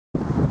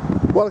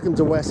Welcome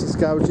to Wesley's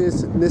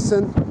Garages,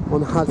 Nissan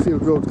on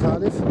Hadfield Road,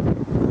 Cardiff.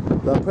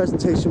 The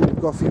presentation we've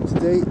got for you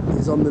today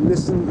is on the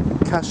Nissan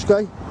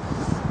Qashqai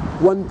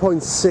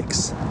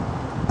 1.6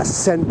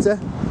 Acenta,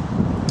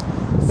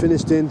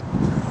 finished in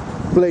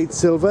blade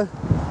silver.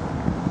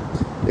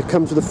 It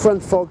comes with the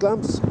front fog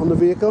lamps on the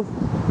vehicle,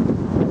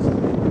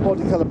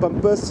 body colour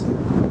bumpers,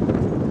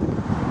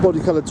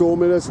 body colour door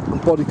mirrors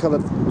and body colour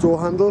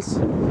door handles.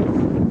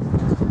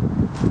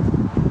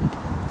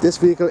 This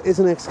vehicle is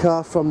an X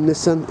car from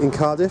Nissan in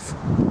Cardiff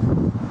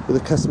with a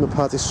customer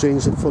part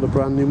exchange for the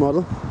brand new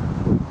model.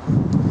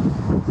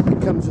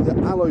 It comes with the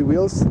alloy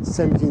wheels,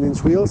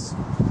 17-inch wheels.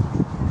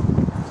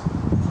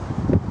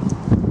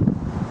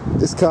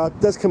 This car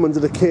does come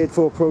under the Cared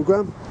For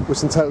programme,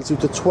 which entitles you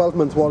to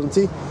 12-month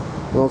warranty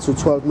and also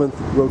 12-month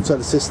roadside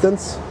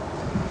assistance.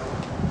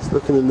 Just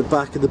looking in the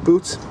back of the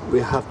boot, we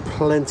have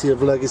plenty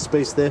of luggage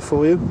space there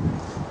for you.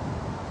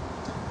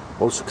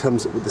 Also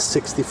comes with the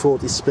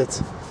 60/40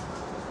 split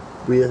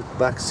rear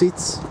back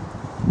seats.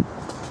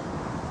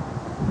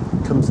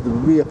 Comes with the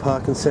rear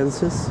parking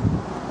sensors.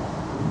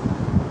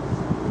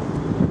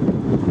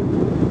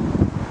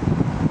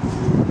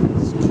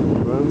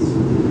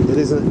 It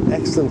is an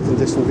excellent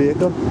condition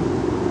vehicle,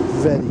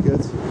 very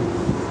good.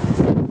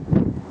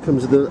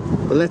 Comes with the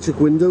electric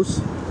windows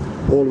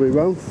all the way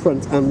around,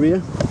 front and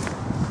rear.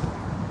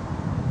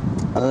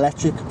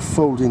 Electric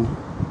folding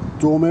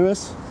door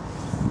mirrors.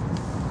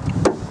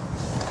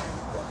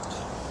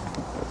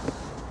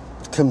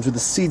 Comes with a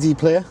CD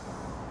player,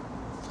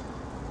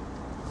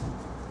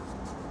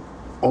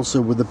 also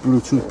with the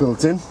Bluetooth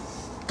built in,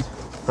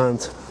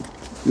 and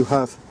you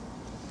have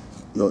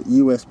your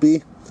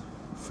USB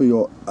for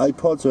your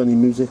iPods or any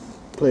music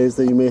players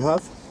that you may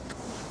have.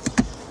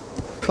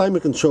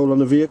 Climate control on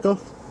the vehicle.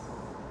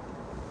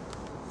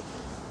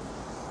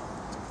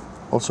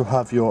 Also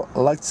have your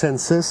light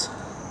sensors,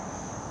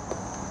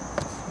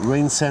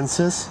 rain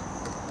sensors,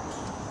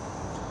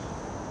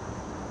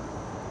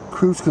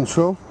 cruise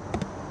control.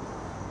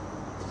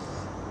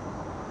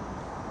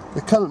 The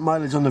current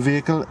mileage on the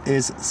vehicle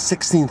is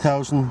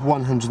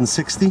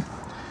 16,160.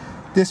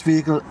 This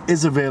vehicle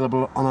is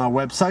available on our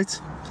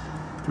website.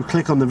 If you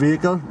click on the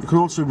vehicle, you can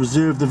also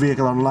reserve the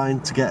vehicle online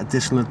to get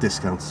additional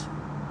discounts.